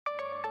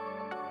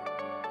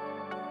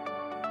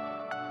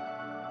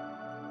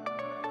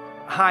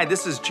Hi,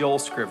 this is Joel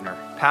Scrivner,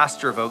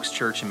 pastor of Oaks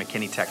Church in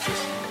McKinney, Texas,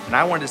 and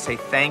I wanted to say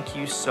thank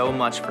you so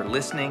much for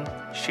listening,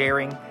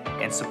 sharing,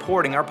 and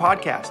supporting our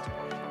podcast.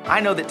 I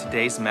know that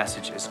today's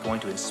message is going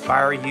to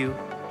inspire you,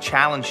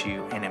 challenge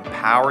you, and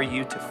empower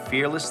you to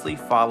fearlessly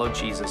follow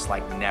Jesus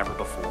like never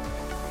before.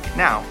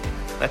 Now,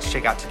 let's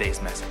check out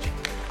today's message.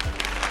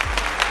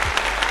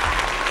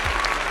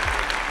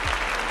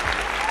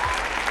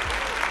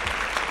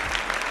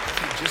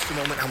 Just a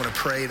moment, I'm gonna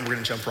pray and we're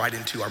gonna jump right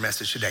into our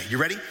message today. You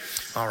ready?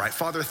 All right,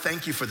 Father,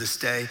 thank you for this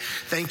day.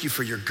 Thank you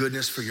for your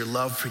goodness, for your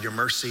love, for your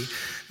mercy.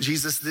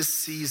 Jesus, this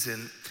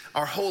season,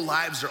 our whole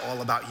lives are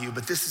all about you,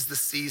 but this is the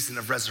season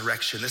of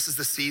resurrection. This is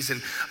the season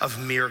of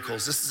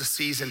miracles. This is the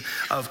season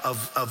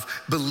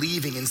of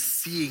believing and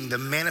seeing the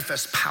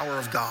manifest power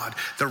of God,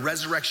 the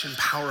resurrection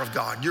power of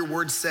God. Your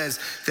word says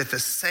that the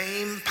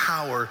same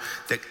power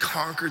that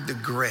conquered the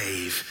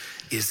grave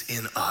is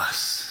in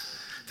us.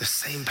 The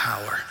same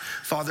power.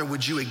 Father,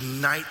 would you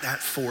ignite that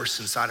force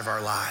inside of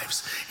our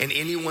lives? And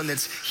anyone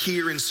that's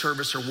here in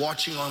service or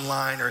watching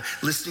online or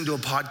listening to a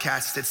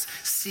podcast that's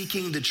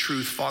seeking the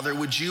truth, Father,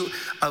 would you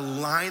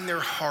align their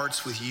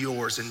hearts with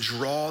yours and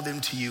draw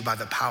them to you by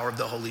the power of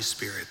the Holy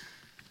Spirit?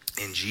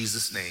 In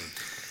Jesus' name,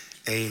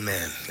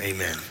 amen,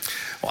 amen.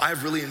 Well,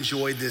 I've really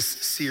enjoyed this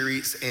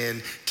series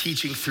and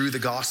teaching through the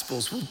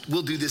Gospels.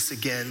 We'll do this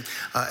again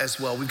as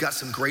well. We've got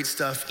some great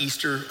stuff.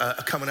 Easter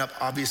coming up,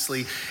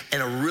 obviously,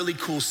 and a really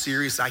cool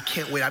series. I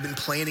can't wait. I've been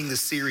planning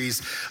this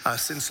series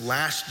since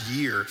last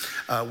year.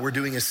 We're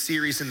doing a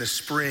series in the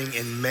spring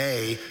in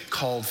May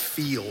called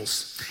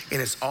Feels,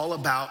 and it's all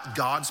about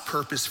God's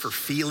purpose for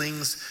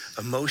feelings,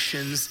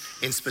 emotions,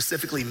 and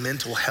specifically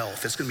mental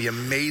health. It's gonna be an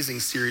amazing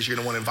series. You're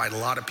gonna wanna invite a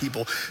lot of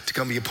people to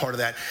come be a part of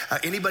that.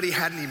 Anybody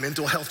had any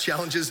mental health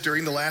challenges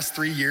during the last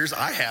 3 years?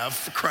 I have,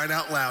 for crying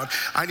out loud.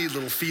 I need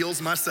little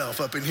feels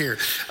myself up in here.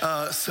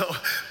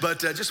 But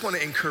just wanna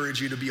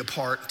encourage you to be a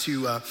part,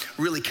 to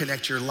really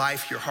connect your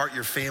life, your heart,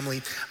 your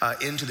family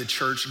into the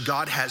church.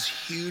 God has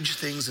huge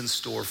things in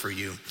store for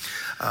you.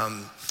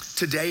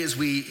 Today, as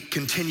we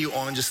continue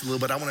on just a little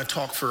bit, I want to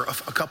talk for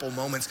a couple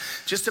moments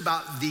just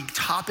about the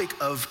topic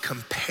of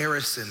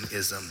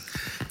comparisоnism.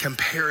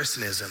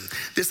 Comparisоnism,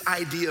 this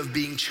idea of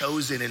being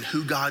chosen and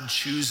who God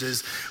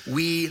chooses.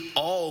 We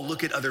all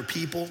look at other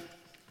people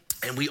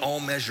and we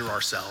all measure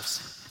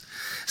ourselves.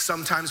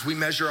 Sometimes we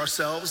measure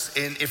ourselves,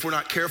 and if we're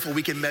not careful,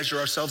 we can measure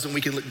ourselves and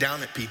we can look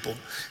down at people.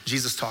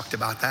 Jesus talked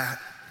about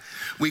that.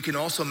 We can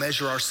also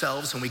measure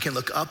ourselves and we can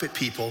look up at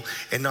people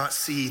and not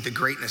see the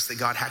greatness that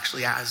God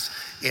actually has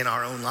in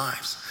our own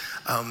lives.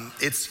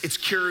 It's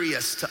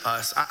curious to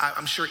us.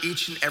 I'm sure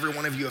each and every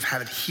one of you have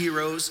had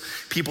heroes,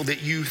 people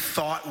that you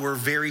thought were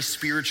very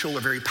spiritual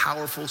or very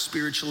powerful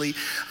spiritually.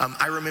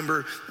 I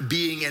remember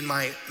being in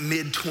my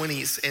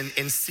mid-20s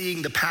and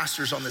seeing the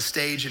pastors on the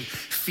stage and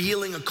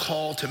feeling a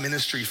call to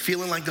ministry,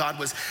 feeling like God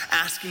was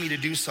asking me to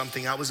do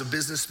something. I was a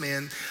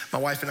businessman. My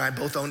wife and I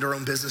both owned our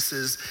own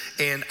businesses,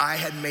 and I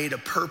had made a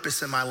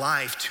purpose in my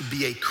life to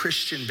be a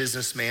Christian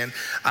businessman.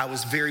 I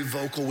was very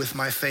vocal with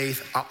my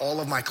faith. All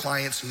of my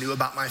clients knew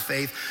about my faith.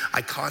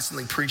 I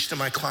constantly preached to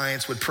my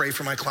clients, would pray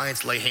for my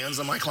clients, lay hands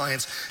on my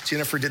clients.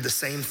 Jennifer did the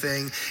same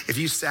thing. If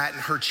you sat in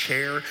her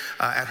chair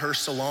at her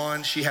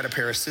salon, she had a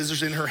pair of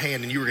scissors in her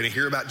hand and you were gonna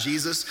hear about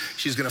Jesus.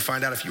 She was gonna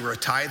find out if you were a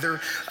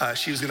tither.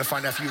 She was gonna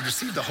find out if you had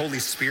received the Holy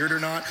Spirit or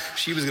not.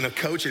 She was gonna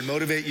coach and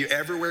motivate you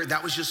everywhere.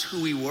 That was just who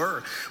we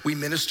were. We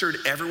ministered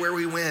everywhere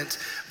we went,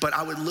 but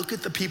I would look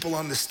at the people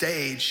on the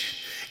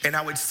stage and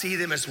I would see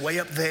them as way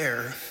up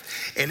there.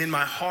 And in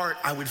my heart,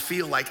 I would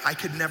feel like I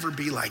could never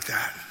be like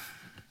that.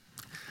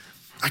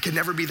 I could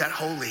never be that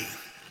holy.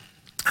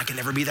 I can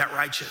never be that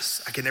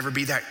righteous. I can never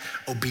be that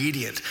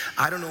obedient.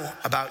 I don't know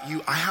about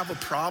you. I have a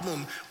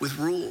problem with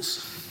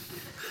rules.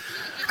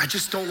 I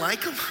just don't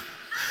like them.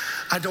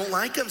 I don't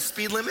like them.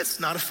 Speed limits,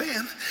 not a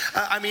fan.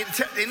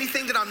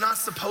 Anything that I'm not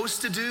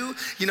supposed to do,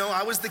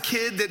 I was the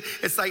kid that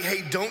it's like,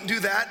 hey, don't do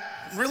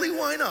that. Really,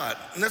 why not?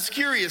 And that's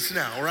curious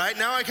now, right?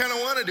 Now I kind of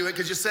want to do it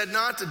because you said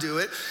not to do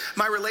it.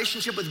 My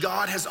relationship with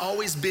God has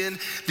always been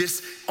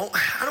this,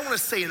 I don't want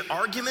to say an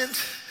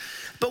argument,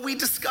 but we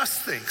discuss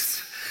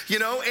things,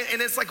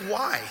 and it's like,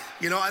 why?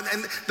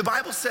 And the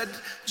Bible said,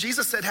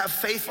 Jesus said, have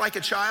faith like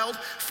a child.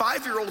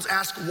 5-year-olds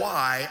ask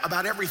why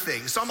about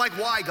everything. So I'm like,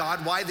 why,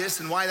 God? Why this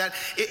and why that?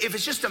 If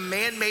it's just a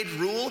man-made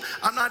rule,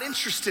 I'm not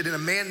interested in a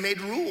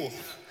man-made rule.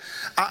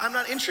 I'm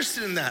not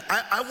interested in that.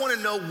 I want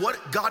to know,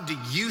 what God do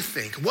you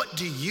think? What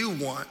do you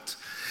want?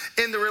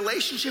 In the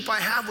relationship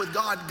I have with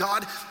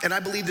God, and I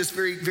believe this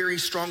very, very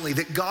strongly,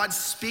 that God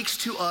speaks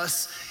to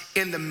us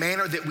in the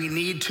manner that we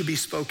need to be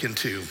spoken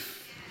to.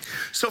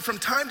 So from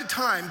time to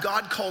time,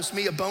 God calls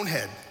me a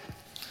bonehead.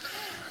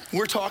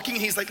 We're talking,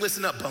 and he's like,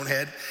 listen up,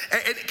 bonehead.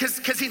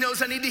 Because he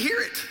knows I need to hear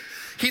it.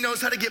 He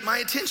knows how to get my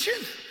attention.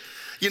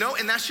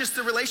 And that's just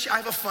the relationship. I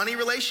have a funny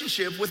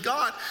relationship with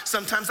God.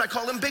 Sometimes I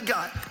call him big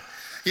guy.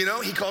 You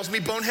know, he calls me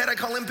bonehead, I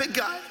call him big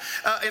guy.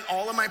 In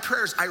all of my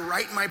prayers, I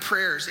write my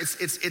prayers.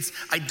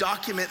 I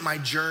document my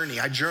journey.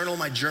 I journal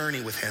my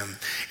journey with him.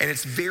 And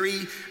it's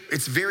very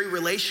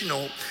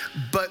relational,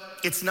 but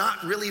it's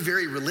not really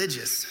very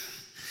religious.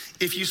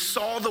 If you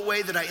saw the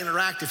way that I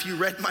interact, if you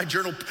read my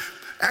journal,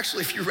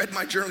 actually, if you read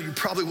my journal, you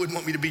probably wouldn't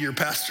want me to be your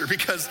pastor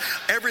because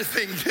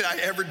everything that I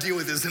ever deal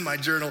with is in my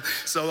journal.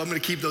 So I'm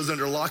gonna keep those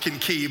under lock and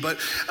key. But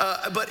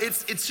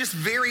it's just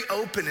very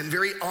open and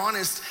very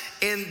honest.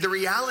 And the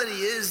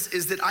reality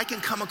is that I can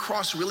come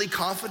across really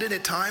confident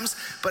at times,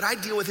 but I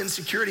deal with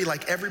insecurity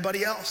like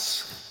everybody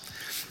else.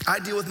 I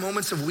deal with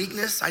moments of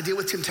weakness. I deal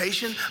with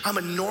temptation. I'm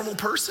a normal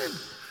person.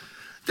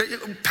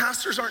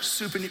 Pastors aren't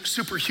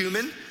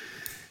superhuman.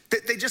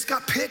 They just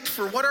got picked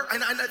for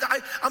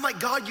I'm like,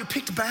 God, you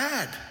picked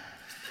bad.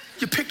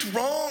 You picked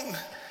wrong.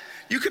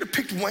 You could have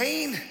picked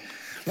Wayne.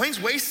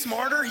 Wayne's way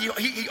smarter.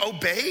 He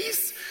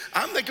obeys.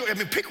 I'm like,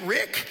 pick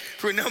Rick.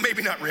 No,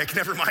 maybe not Rick.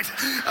 Never mind.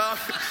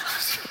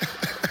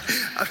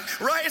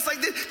 Right? It's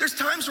like there's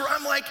times where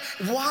I'm like,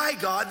 why,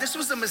 God? This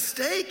was a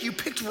mistake. You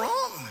picked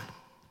wrong.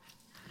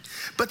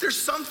 But there's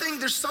something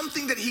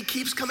that he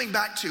keeps coming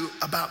back to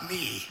about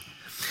me.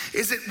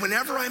 Is that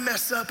whenever I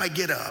mess up, I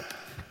get up.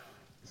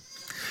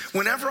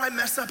 Whenever I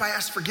mess up, I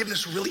ask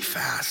forgiveness really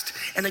fast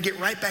and I get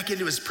right back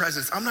into his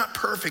presence. I'm not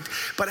perfect,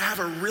 but I have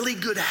a really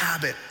good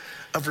habit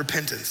of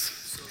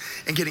repentance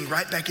and getting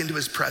right back into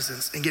his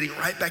presence and getting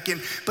right back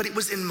in. But it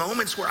was in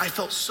moments where I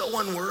felt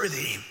so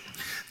unworthy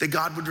that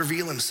God would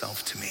reveal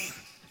himself to me.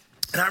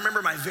 And I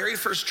remember my very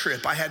first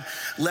trip. I had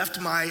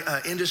left my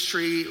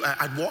industry.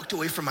 I'd walked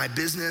away from my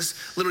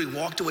business, literally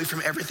walked away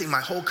from everything, my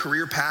whole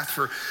career path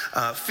for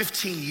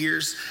 15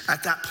 years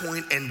at that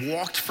point, and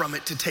walked from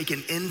it to take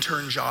an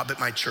intern job at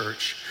my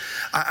church.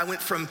 I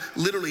went from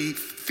literally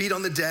feet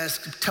on the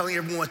desk, telling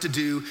everyone what to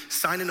do,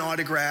 signing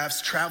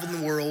autographs, traveling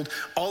the world,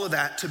 all of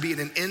that, to being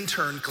an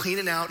intern,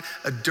 cleaning out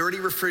a dirty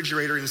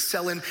refrigerator and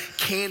selling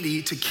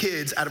candy to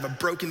kids out of a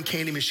broken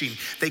candy machine.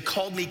 They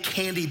called me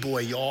Candy Boy,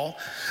 y'all.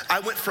 I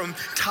went from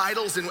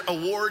titles and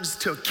awards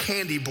to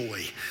Candy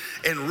Boy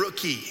and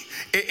Rookie.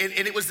 And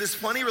it was this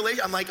funny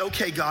relationship. I'm like,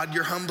 okay, God,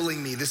 you're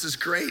humbling me. This is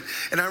great.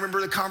 And I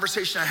remember the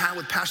conversation I had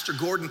with Pastor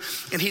Gordon,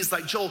 and he's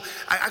like, Joel,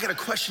 I got a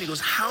question. He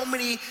goes, how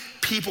many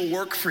people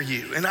work for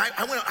you? And I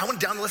went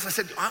down the list. And I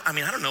said,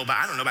 I don't know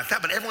about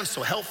that, but everyone's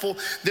so helpful.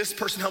 This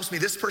person helps me.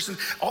 This person,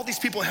 all these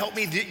people help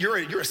me.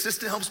 Your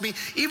assistant helps me.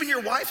 Even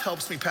your wife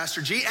helps me,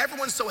 Pastor G.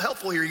 Everyone's so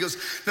helpful here. He goes,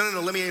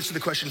 no, let me answer the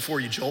question for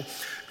you, Joel.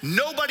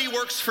 Nobody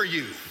works for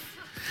you.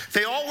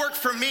 They all work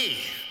for me.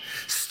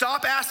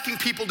 Stop asking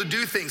people to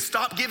do things.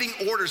 Stop giving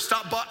orders.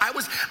 I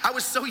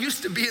was so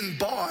used to being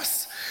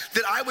boss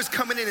that I was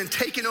coming in and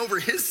taking over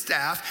his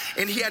staff,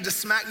 and he had to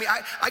smack me.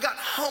 I got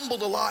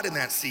humbled a lot in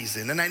that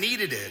season, and I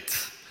needed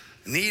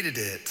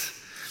it.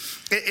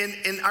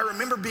 And I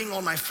remember being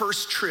on my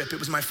first trip. It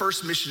was my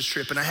first missions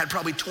trip, and I had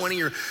probably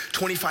 20 or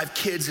 25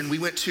 kids, and we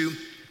went to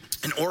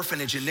an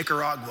orphanage in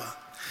Nicaragua.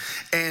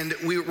 And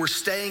we were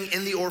staying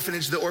in the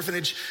orphanage. The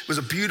orphanage was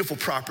a beautiful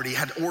property. It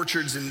had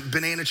orchards and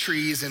banana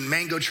trees and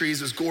mango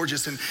trees. It was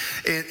gorgeous. And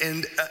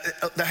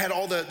they had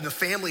all the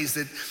families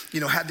that,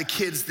 had the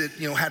kids that,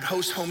 had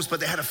host homes, but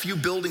they had a few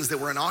buildings that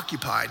were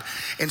unoccupied.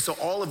 And so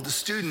all of the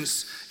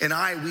students and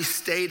we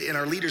stayed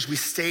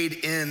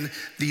in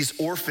these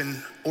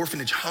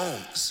orphanage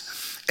homes.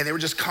 And they were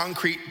just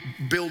concrete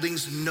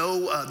buildings.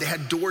 They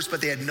had doors,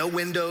 but they had no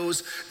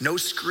windows, no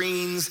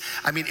screens.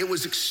 I mean, it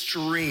was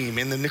extreme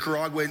in the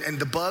Nicaragua. And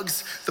the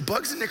bugs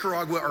in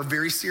Nicaragua are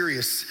very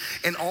serious.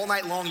 And all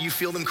night long, you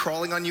feel them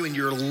crawling on you and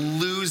you're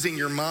losing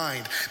your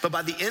mind. But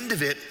by the end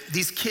of it,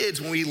 these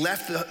kids, when we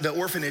left the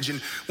orphanage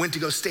and went to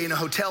go stay in a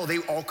hotel, they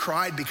all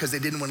cried because they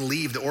didn't want to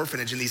leave the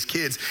orphanage. And these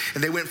kids,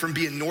 and they went from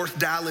being North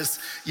Dallas,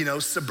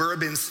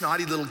 suburban,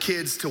 snotty little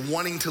kids to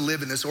wanting to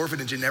live in this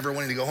orphanage and never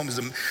wanting to go home. It was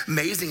an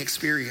amazing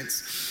experience.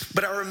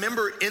 But I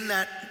remember in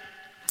that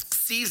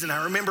season,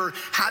 I remember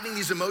having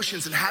these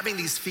emotions and having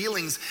these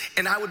feelings,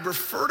 and I would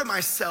refer to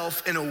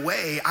myself in a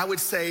way. I would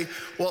say,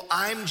 well,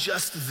 I'm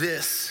just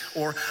this,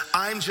 or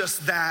I'm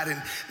just that,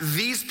 and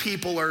these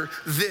people are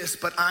this,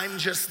 but I'm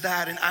just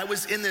that. And I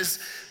was in this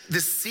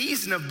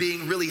season of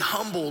being really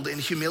humbled and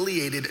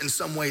humiliated in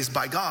some ways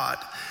by God.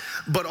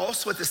 But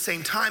also at the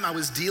same time, I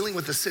was dealing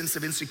with a sense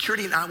of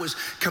insecurity, and I was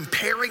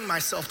comparing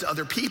myself to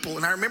other people.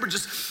 And I remember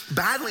just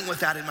battling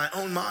with that in my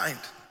own mind.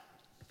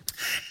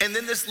 And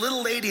then this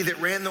little lady that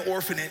ran the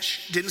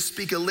orphanage didn't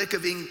speak a lick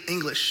of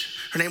English.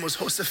 Her name was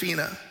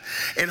Josefina.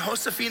 And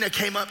Josefina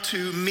came up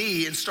to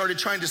me and started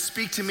trying to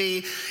speak to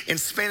me in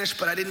Spanish,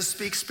 but I didn't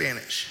speak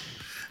Spanish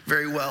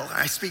very well.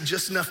 I speak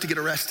just enough to get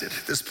arrested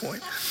at this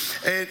point.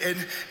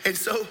 And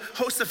so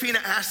Josefina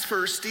asked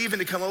for Stephen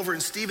to come over,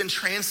 and Stephen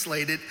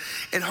translated.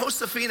 And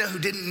Josefina, who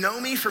didn't know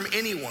me from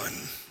anyone,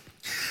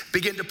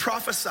 began to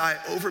prophesy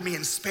over me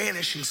in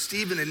Spanish, and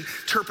Stephen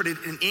interpreted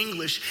in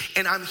English.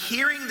 And I'm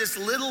hearing this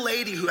little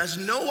lady who has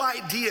no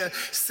idea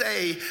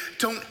say,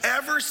 don't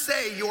ever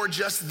say you're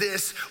just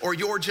this or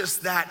you're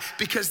just that,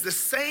 because the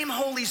same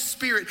Holy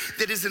Spirit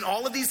that is in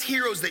all of these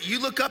heroes that you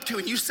look up to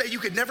and you say you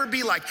could never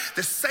be like,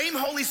 the same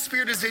Holy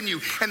Spirit is in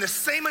you and the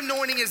same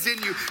anointing is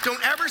in you.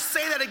 Don't ever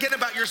say that again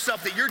about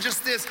yourself, that you're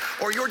just this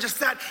or you're just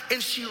that.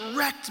 And she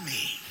wrecked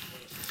me.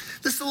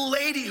 This little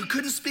lady who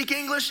couldn't speak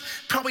English,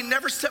 probably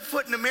never stepped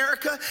foot in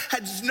America,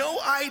 had no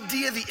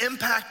idea the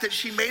impact that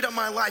she made on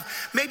my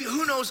life. Maybe,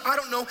 who knows, I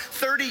don't know,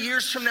 30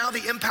 years from now,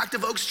 the impact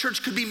of Oaks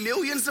Church could be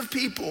millions of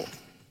people.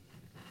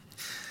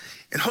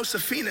 And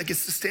Josefina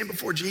gets to stand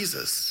before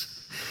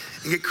Jesus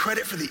and get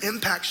credit for the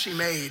impact she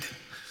made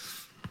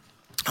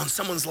on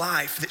someone's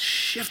life that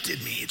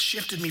shifted me. It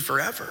shifted me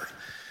forever.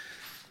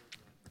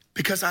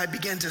 Because I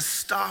began to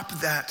stop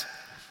that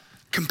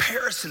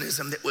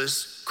comparisоnism that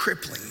was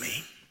crippling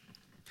me.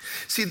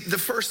 See, the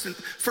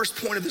first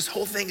point of this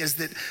whole thing is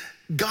that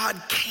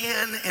God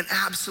can and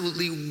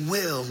absolutely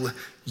will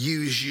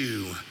use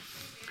you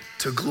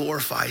to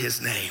glorify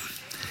his name.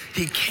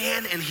 He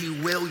can and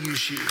he will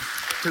use you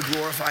to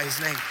glorify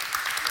his name.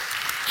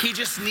 He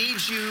just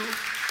needs you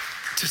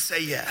to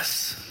say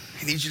yes.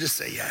 He needs you to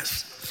say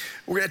yes.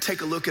 We're gonna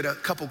take a look at a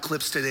couple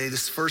clips today.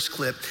 This first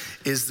clip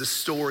is the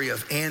story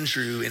of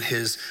Andrew and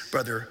his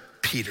brother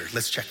Peter.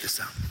 Let's check this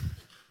out.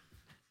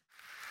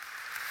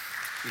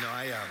 You know,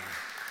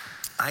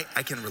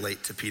 I can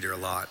relate to Peter a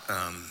lot.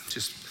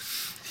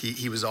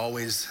 He was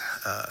always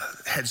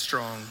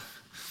headstrong,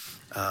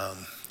 a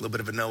little bit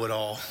of a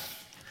know-it-all,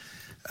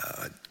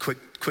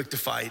 quick to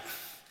fight.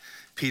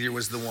 Peter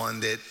was the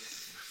one that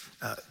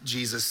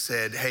Jesus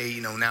said, hey,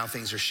 you know, now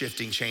things are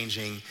shifting,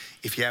 changing.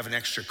 If you have an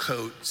extra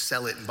coat,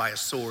 sell it and buy a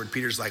sword.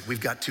 Peter's like, we've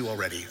got 2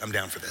 already. I'm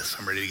down for this.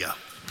 I'm ready to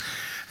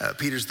go.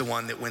 Peter's the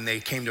one that when they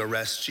came to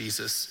arrest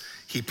Jesus,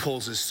 he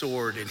pulls his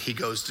sword and he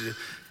goes to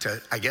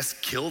I guess,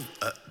 kill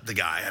the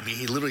guy. I mean,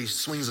 he literally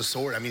swings a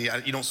sword. I mean,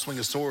 you don't swing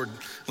a sword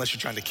unless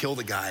you're trying to kill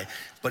the guy,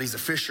 but he's a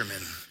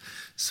fisherman.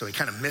 So he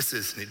kind of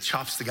misses and he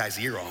chops the guy's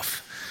ear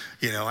off.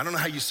 You know, I don't know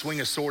how you swing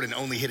a sword and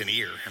only hit an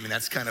ear. I mean,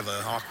 that's kind of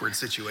an awkward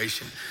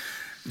situation.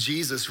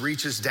 Jesus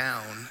reaches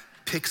down,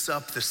 picks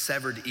up the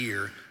severed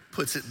ear,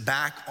 puts it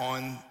back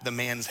on the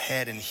man's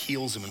head and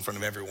heals him in front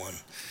of everyone.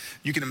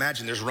 You can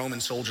imagine there's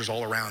Roman soldiers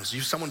all around. So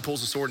if someone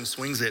pulls a sword and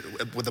swings it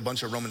with a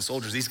bunch of Roman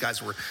soldiers, these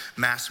guys were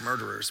mass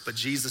murderers. But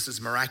Jesus'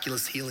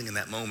 miraculous healing in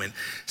that moment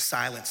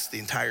silenced the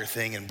entire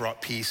thing and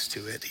brought peace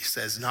to it. He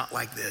says, not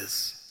like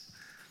this.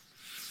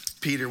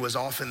 Peter was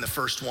often the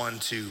first one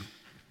to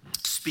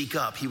speak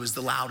up. He was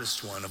the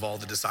loudest one of all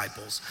the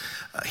disciples.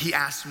 He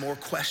asked more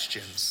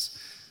questions.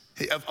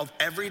 Of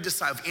every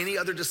disciple, of any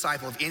other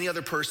disciple, of any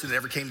other person that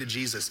ever came to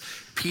Jesus,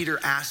 Peter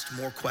asked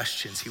more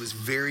questions. He was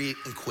very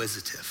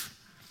inquisitive.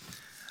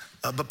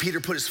 But Peter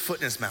put his foot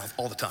in his mouth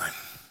all the time.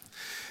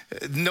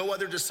 No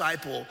other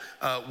disciple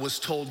was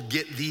told,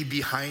 get thee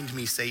behind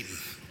me, Satan.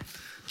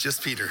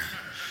 Just Peter,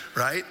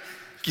 right?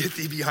 Get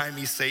thee behind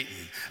me, Satan.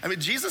 I mean,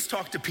 Jesus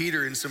talked to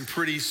Peter in some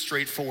pretty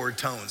straightforward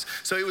tones.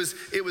 So it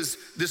was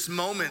this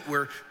moment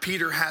where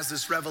Peter has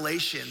this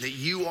revelation that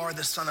you are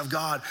the Son of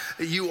God,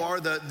 that you are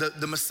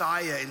the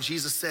Messiah. And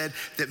Jesus said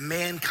that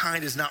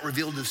mankind is not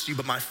revealed this to you,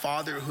 but my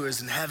Father who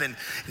is in heaven.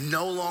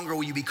 No longer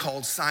will you be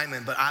called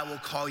Simon, but I will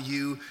call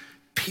you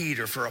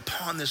Peter, for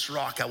upon this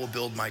rock I will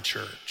build my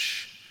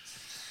church.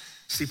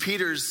 See,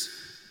 Peter's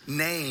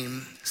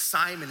name,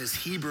 Simon, his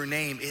Hebrew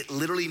name, it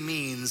literally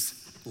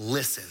means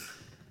listen.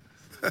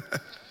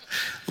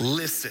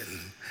 Listen.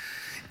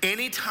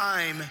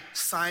 Anytime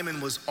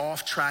Simon was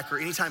off track or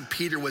anytime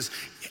Peter was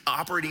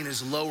operating in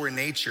his lower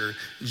nature,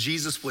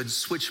 Jesus would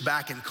switch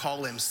back and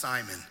call him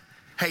Simon.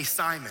 Hey,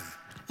 Simon,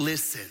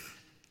 listen,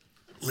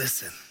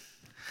 listen.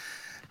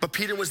 But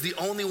Peter was the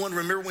only one.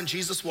 Remember when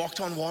Jesus walked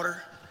on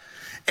water?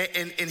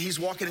 And he's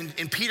walking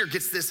and Peter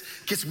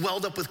gets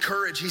welled up with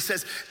courage. He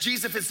says,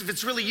 Jesus, if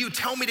it's really you,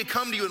 tell me to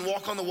come to you and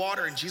walk on the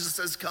water. And Jesus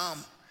says,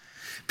 come.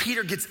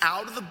 Peter gets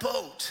out of the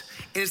boat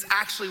and is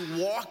actually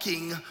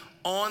walking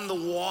on the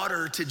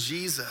water to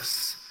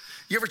Jesus.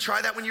 You ever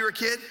try that when you were a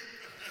kid?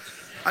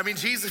 I mean,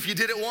 Jesus, if you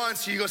did it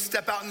once, you go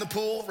step out in the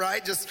pool,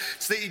 right?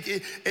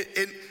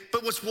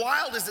 But what's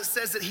wild is it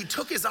says that he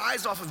took his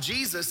eyes off of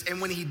Jesus, and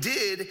when he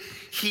did,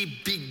 he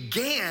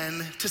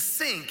began to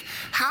sink.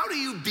 How do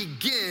you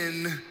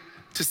begin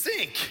to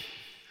sink?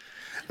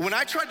 When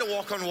I tried to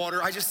walk on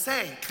water, I just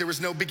sank. There was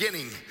no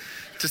beginning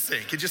to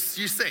sink. You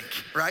sink,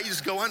 right? You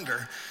just go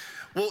under.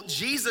 Well,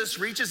 Jesus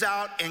reaches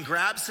out and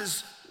grabs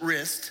his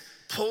wrist,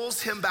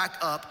 pulls him back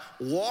up,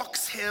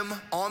 walks him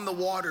on the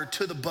water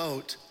to the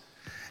boat.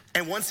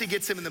 And once he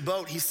gets him in the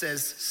boat, he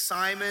says,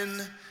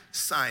 Simon,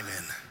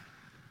 Simon,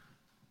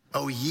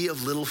 O ye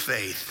of little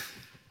faith,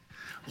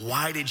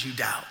 why did you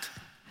doubt?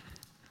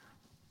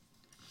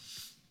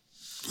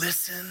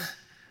 Listen,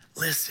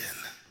 listen,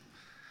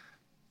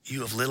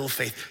 you of little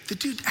faith. The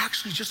dude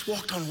actually just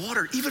walked on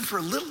water, even for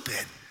a little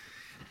bit.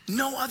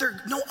 No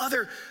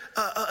other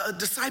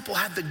disciple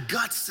had the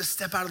guts to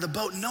step out of the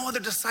boat. No other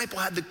disciple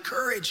had the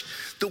courage,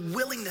 the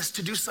willingness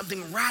to do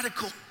something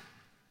radical.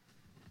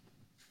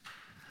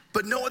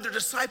 But no other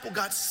disciple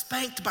got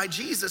spanked by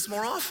Jesus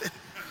more often.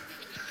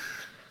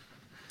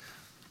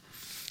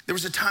 There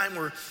was a time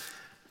where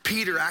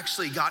Peter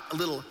actually got a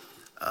little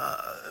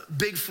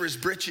big for his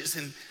britches,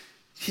 and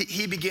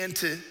he began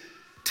to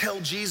tell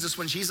Jesus,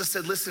 when Jesus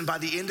said, listen, by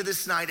the end of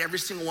this night, every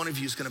single one of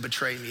you is gonna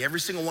betray me. Every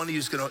single one of you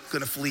is gonna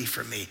flee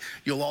from me.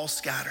 You'll all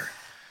scatter.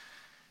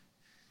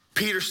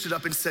 Peter stood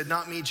up and said,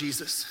 not me,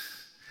 Jesus.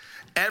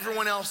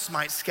 Everyone else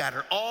might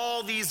scatter.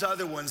 All these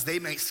other ones, they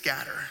may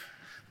scatter,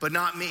 but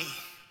not me.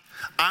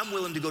 I'm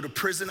willing to go to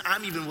prison.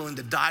 I'm even willing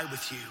to die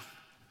with you.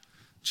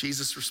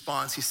 Jesus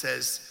responds, he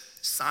says,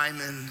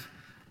 Simon,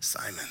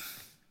 Simon,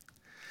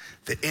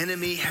 the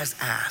enemy has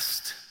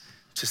asked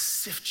to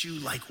sift you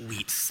like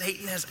wheat.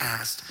 Satan has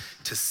asked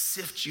to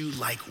sift you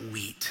like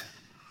wheat.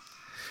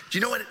 Do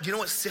you know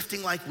what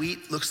sifting like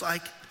wheat looks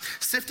like?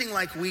 Sifting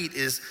like wheat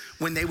is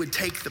when they would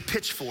take the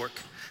pitchfork,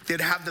 they'd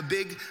have the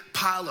big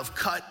pile of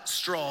cut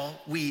straw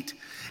wheat,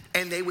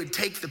 and they would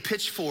take the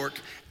pitchfork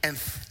and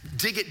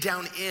dig it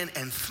down in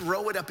and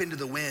throw it up into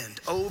the wind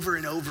over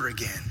and over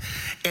again.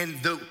 And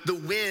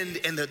the wind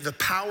and the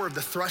power of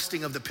the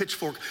thrusting of the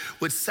pitchfork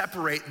would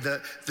separate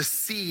the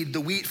seed,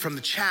 the wheat, from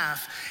the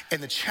chaff,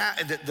 and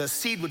the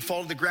seed would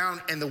fall to the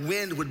ground and the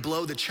wind would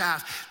blow the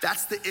chaff.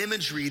 That's the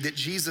imagery that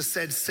Jesus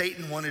said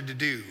Satan wanted to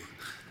do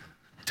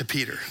to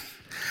Peter.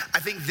 I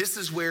think this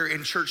is where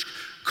in church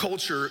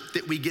culture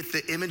that we get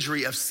the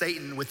imagery of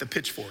Satan with the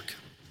pitchfork.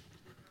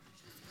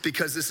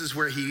 Because this is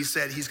where he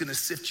said he's gonna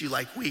sift you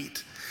like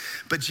wheat.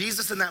 But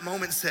Jesus in that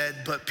moment said,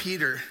 but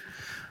Peter,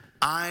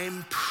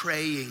 I'm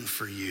praying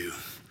for you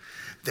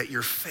that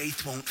your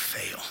faith won't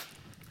fail.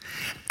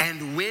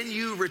 And when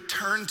you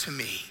return to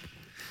me,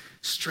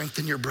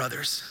 strengthen your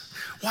brothers.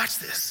 Watch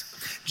this.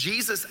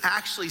 Jesus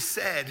actually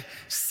said,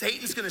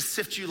 Satan's gonna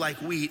sift you like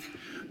wheat.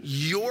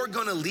 You're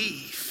gonna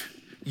leave.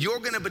 You're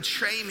gonna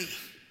betray me.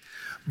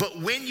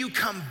 But when you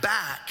come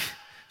back,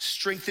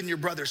 strengthen your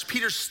brothers.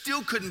 Peter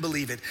still couldn't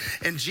believe it.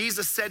 And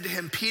Jesus said to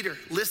him, Peter,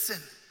 listen,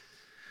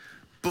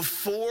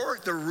 before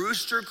the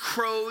rooster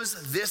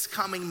crows this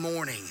coming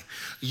morning,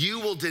 you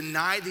will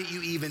deny that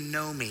you even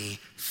know me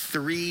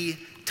 3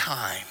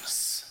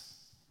 times.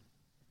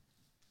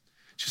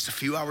 Just a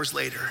few hours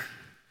later,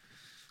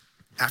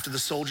 after the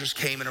soldiers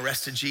came and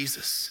arrested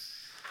Jesus,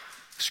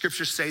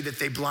 scriptures say that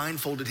they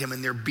blindfolded him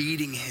and they're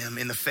beating him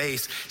in the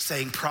face,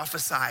 saying,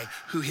 prophesy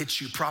who hit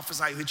you,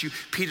 prophesy who hit you.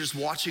 Peter's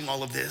watching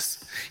all of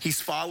this.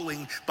 He's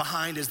following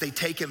behind as they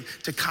take him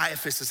to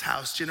Caiaphas's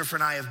house. Jennifer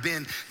and I have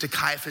been to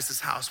Caiaphas's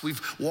house. We've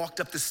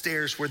walked up the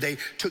stairs where they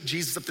took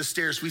Jesus up the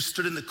stairs. We've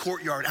stood in the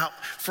courtyard out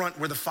front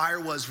where the fire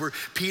was, where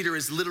Peter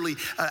is literally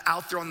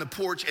out there on the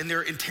porch and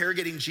they're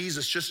interrogating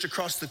Jesus just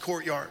across the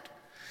courtyard.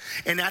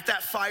 And at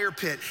that fire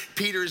pit,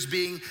 Peter is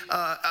being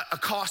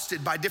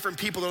accosted by different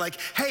people. They're like,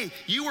 hey,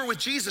 you were with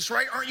Jesus,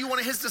 right? Aren't you one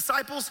of his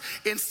disciples?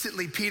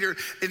 Instantly, Peter,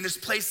 in this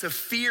place of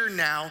fear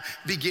now,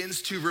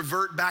 begins to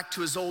revert back to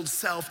his old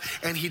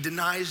self, and he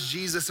denies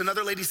Jesus.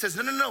 Another lady says,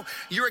 no,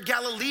 you're a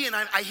Galilean.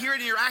 I hear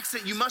it in your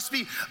accent. You must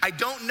be. I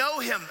don't know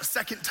him. A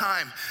second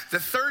time. The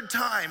third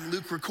time,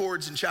 Luke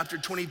records in chapter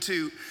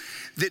 22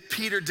 that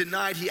Peter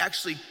denied. He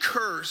actually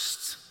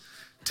cursed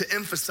to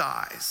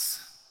emphasize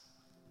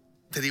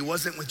that he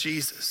wasn't with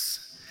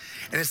Jesus.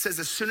 And it says,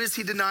 as soon as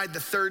he denied the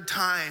third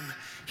time,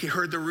 he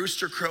heard the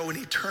rooster crow and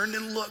he turned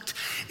and looked,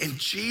 and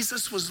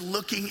Jesus was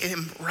looking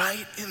him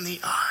right in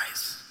the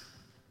eyes.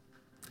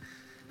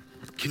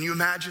 Can you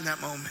imagine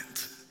that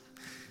moment?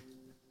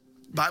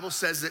 Bible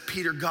says that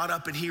Peter got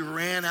up and he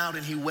ran out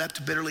and he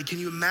wept bitterly. Can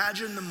you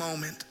imagine the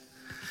moment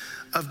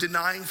of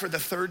denying for the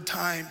third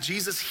time,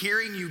 Jesus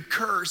hearing you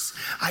curse,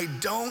 I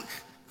don't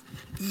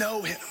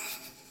know him.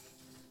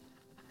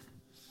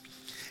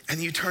 And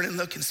you turn and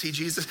look and see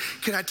Jesus.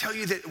 Can I tell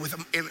you that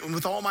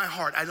with all my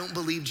heart, I don't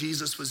believe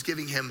Jesus was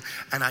giving him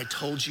an I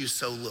told you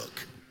so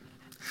look.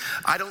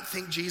 I don't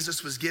think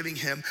Jesus was giving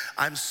him,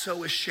 I'm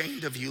so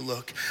ashamed of you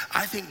look.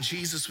 I think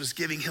Jesus was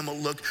giving him a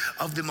look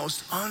of the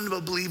most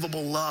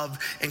unbelievable love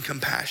and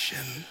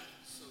compassion.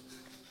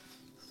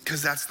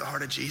 Because that's the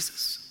heart of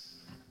Jesus.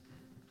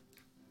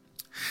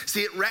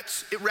 See, it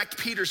wrecked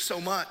Peter so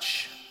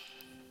much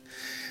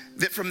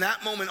that from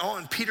that moment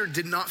on, Peter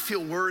did not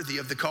feel worthy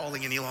of the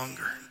calling any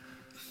longer.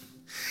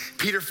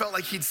 Peter felt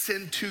like he'd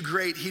sinned too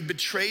great. He'd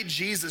betrayed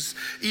Jesus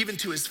even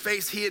to his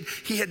face.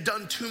 He had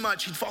done too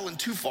much. He'd fallen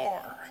too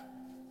far.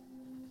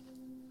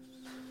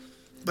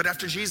 But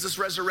after Jesus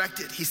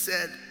resurrected, he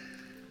said,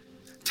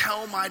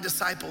 tell my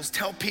disciples,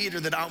 tell Peter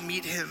that I'll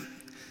meet him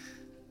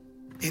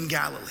in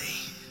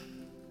Galilee.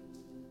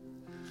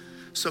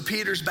 So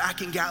Peter's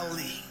back in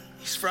Galilee.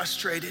 He's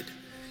frustrated.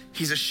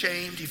 He's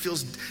ashamed. He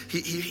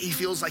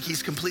feels like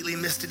he's completely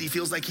missed it. He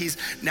feels like he's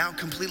now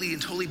completely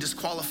and totally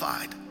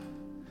disqualified.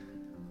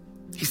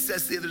 He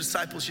says to the other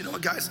disciples, you know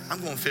what, guys,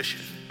 I'm going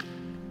fishing.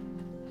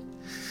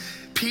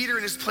 Peter,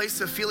 in his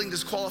place of feeling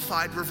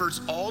disqualified, reverts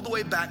all the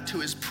way back to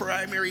his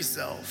primary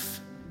self.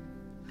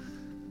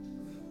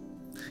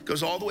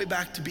 Goes all the way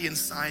back to being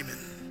Simon.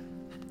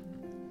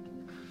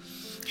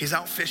 He's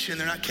out fishing,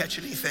 they're not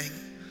catching anything.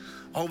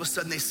 All of a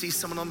sudden they see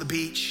someone on the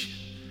beach.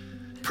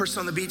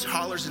 Person on the beach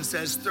hollers and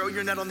says, throw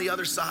your net on the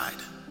other side.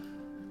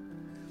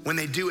 When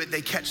they do it,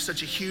 they catch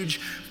such a huge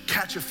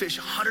catch of fish,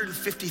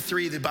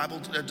 153, the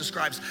Bible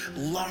describes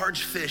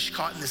large fish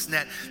caught in this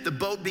net. The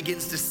boat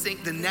begins to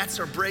sink, the nets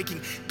are breaking.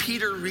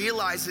 Peter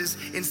realizes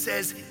and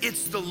says,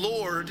 it's the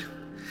Lord.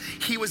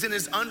 He was in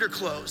his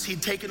underclothes.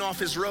 He'd taken off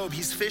his robe.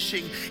 He's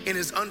fishing in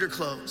his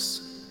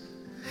underclothes.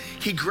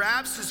 He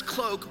grabs his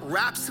cloak,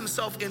 wraps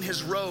himself in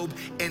his robe,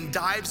 and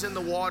dives in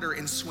the water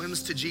and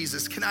swims to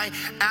Jesus. Can I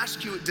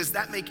ask you, does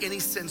that make any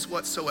sense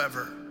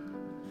whatsoever?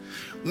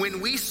 When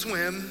we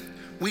swim,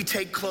 we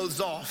take clothes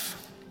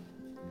off.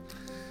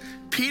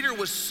 Peter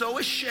was so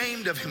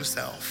ashamed of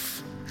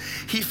himself.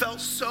 He felt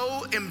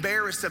so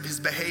embarrassed of his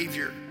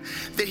behavior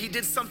that he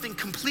did something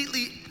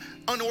completely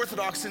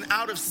unorthodox and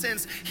out of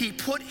sense. He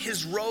put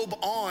his robe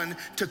on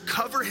to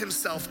cover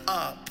himself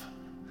up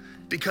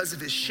because of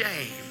his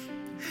shame.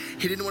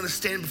 He didn't want to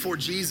stand before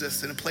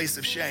Jesus in a place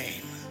of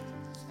shame.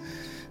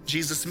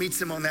 Jesus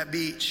meets him on that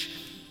beach.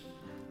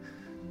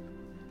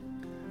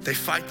 They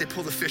fight, they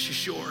pull the fish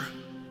ashore.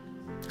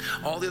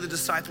 All the other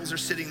disciples are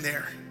sitting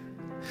there.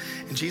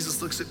 And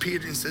Jesus looks at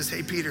Peter and says,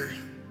 hey, Peter,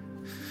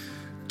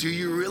 do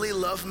you really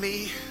love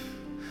me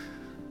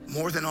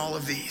more than all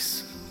of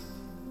these?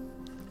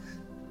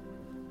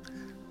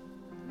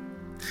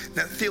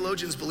 Now,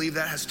 theologians believe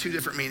that has two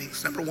different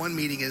meanings. Number one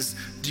meaning is,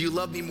 do you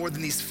love me more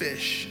than these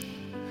fish?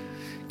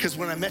 Because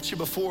when I met you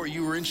before,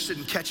 you were interested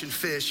in catching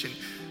fish. And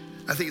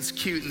I think it's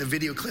cute in the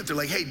video clip. They're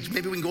like, hey,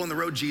 maybe we can go on the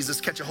road, Jesus,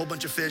 catch a whole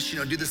bunch of fish,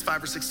 do this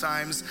 5 or 6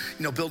 times,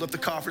 build up the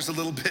coffers a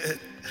little bit.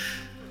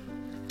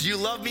 Do you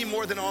love me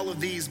more than all of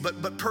these?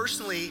 But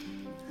personally,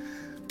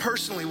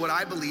 what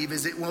I believe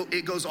is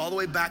it goes all the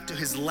way back to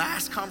his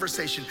last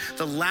conversation.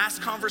 The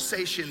last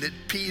conversation that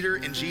Peter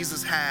and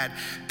Jesus had,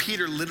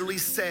 Peter literally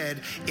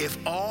said, if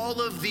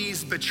all of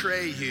these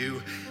betray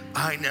you,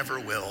 I never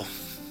will.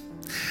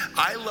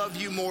 I love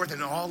you more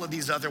than all of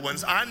these other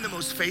ones. I'm the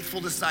most faithful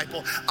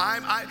disciple.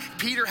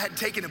 Peter had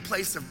taken a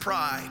place of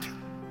pride.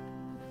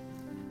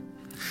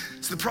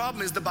 So the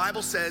problem is the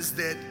Bible says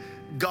that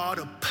God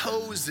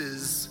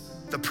opposes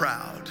the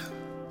proud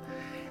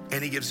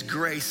and he gives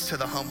grace to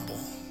the humble.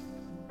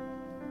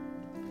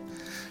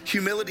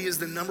 Humility is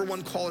the number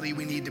one quality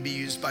we need to be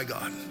used by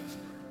God.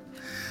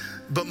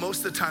 But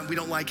most of the time we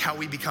don't like how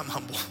we become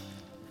humble.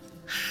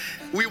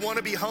 We want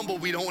to be humble,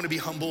 we don't want to be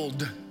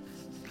humbled.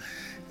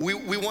 We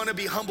want to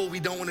be humble, we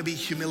don't want to be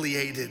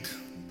humiliated.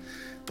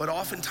 But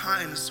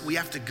oftentimes we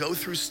have to go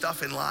through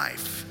stuff in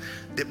life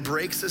that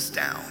breaks us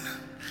down,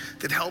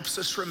 that helps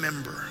us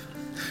remember.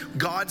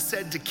 God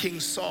said to King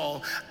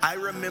Saul, I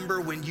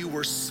remember when you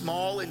were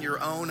small in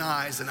your own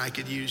eyes and I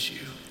could use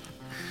you.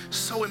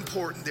 So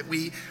important that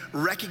we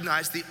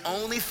recognize the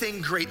only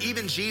thing great.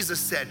 Even Jesus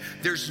said,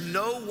 there's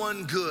no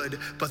one good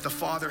but the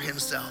Father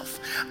himself.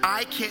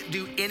 I can't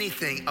do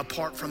anything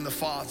apart from the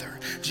Father.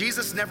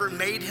 Jesus never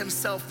made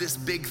himself this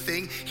big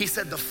thing. He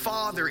said, the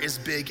Father is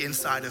big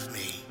inside of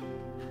me.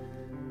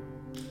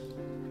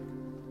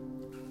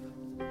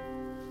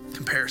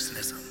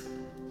 Comparisоnism.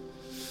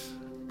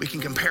 We can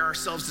compare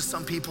ourselves to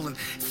some people and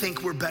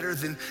think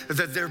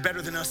that they're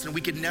better than us and we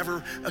could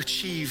never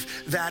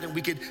achieve that, and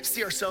we could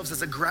see ourselves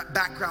as a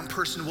background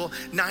person. Well,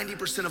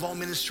 90% of all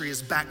ministry is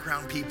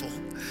background people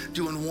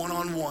doing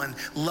one-on-one,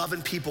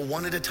 loving people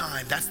one at a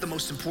time. That's the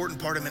most important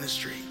part of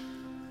ministry.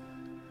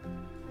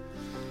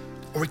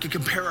 Or we could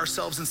compare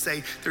ourselves and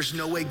say, there's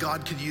no way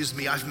God could use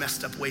me. I've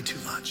messed up way too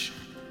much.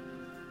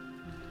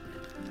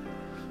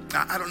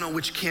 I don't know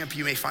which camp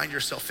you may find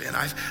yourself in.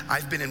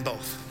 I've been in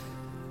both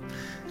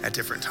at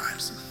different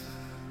times.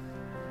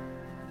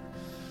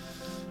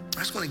 I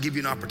just want to give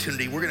you an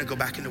opportunity. We're going to go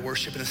back into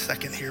worship in a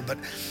second here, but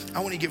I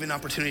want to give you an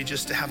opportunity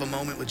just to have a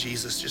moment with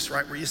Jesus, just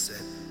right where you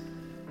sit,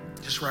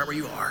 just right where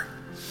you are.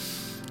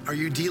 Are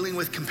you dealing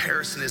with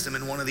comparisоnism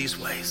in one of these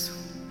ways?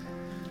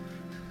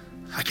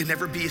 I can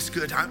never be as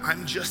good.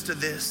 I'm just a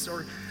this.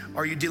 Or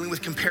are you dealing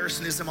with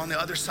comparisоnism on the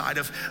other side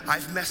of,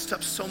 I've messed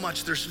up so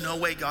much, there's no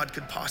way God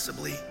could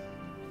possibly.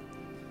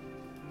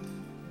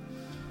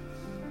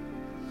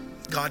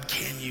 God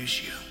can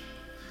use you.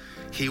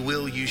 He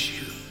will use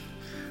you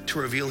to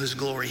reveal his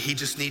glory. He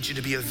just needs you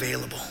to be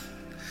available.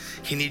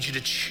 He needs you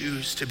to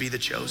choose to be the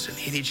chosen.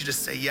 He needs you to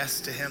say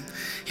yes to him.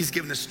 He's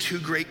given us 2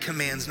 great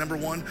commands. Number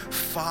 1,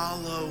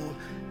 follow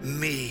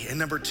me. And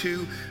number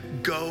 2,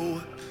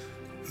 go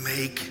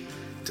make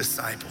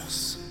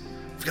disciples.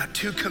 We've got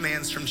 2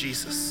 commands from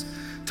Jesus: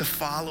 to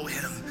follow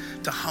him,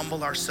 to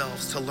humble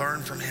ourselves, to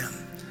learn from him.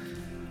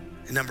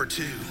 And number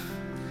 2,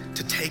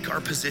 to take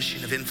our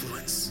position of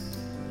influence.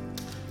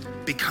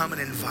 Become an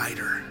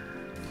inviter.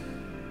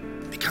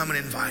 Become an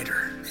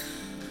inviter.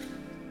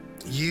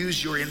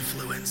 Use your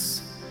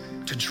influence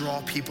to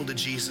draw people to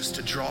Jesus,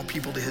 to draw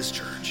people to his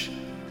church.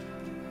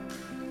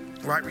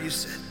 Right where you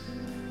sit.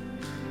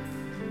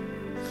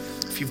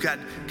 If you've got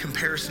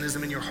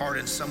comparisоnism in your heart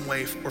in some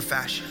way or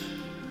fashion,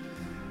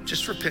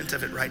 just repent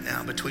of it right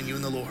now between you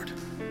and the Lord.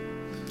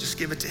 just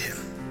give it to him.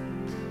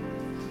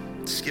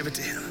 Just give it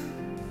to him.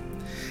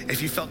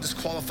 If you felt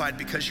disqualified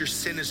because your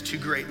sin is too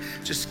great,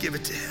 just give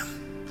it to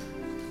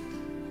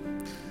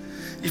him.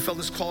 You felt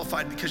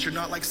disqualified because you're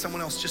not like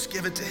someone else, just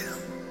give it to him.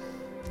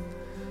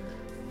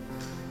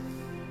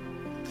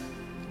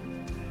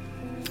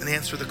 And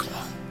answer the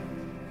call.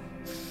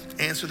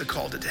 Answer the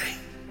call today.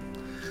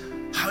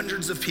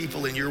 Hundreds of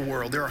people in your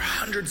world, there are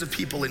hundreds of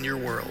people in your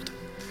world,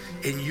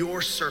 in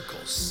your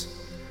circles,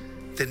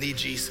 that need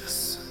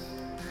Jesus,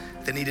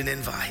 that need an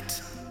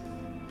invite.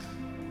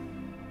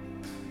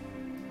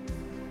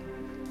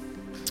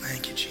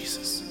 Thank you,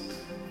 Jesus.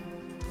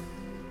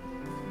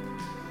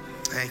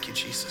 Thank you,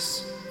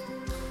 Jesus.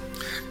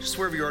 Just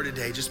wherever you are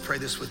today, just pray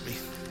this with me.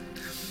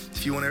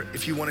 If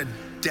you want to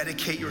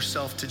dedicate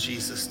yourself to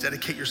Jesus,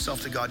 dedicate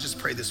yourself to God, just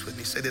pray this with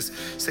me. Say this,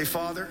 say,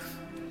 Father,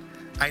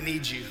 I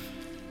need you.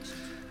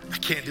 I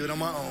can't do it on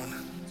my own.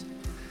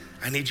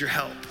 I need your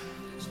help.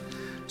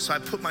 So I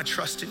put my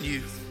trust in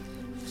you.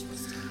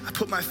 I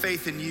put my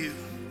faith in you.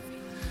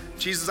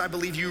 Jesus, I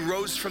believe you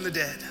rose from the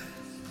dead,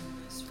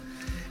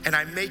 and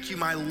I make you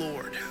my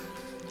Lord.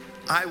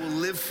 I will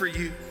live for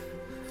you.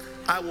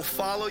 I will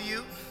follow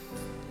you,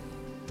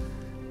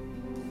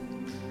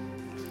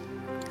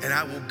 and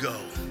I will go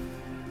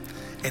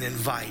and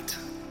invite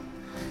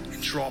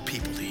and draw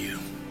people to you.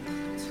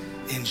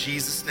 In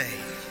Jesus'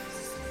 name,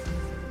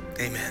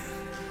 amen.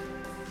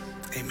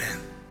 Amen.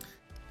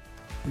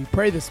 We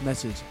pray this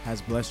message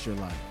has blessed your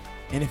life.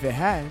 And if it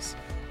has,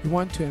 we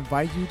want to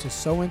invite you to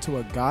sow into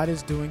what God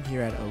is doing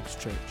here at Oaks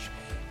Church.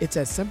 It's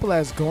as simple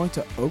as going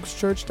to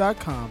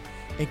oakschurch.com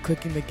and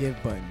clicking the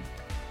Give button.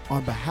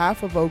 On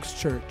behalf of Oaks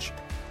Church,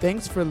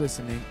 thanks for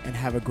listening and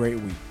have a great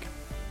week.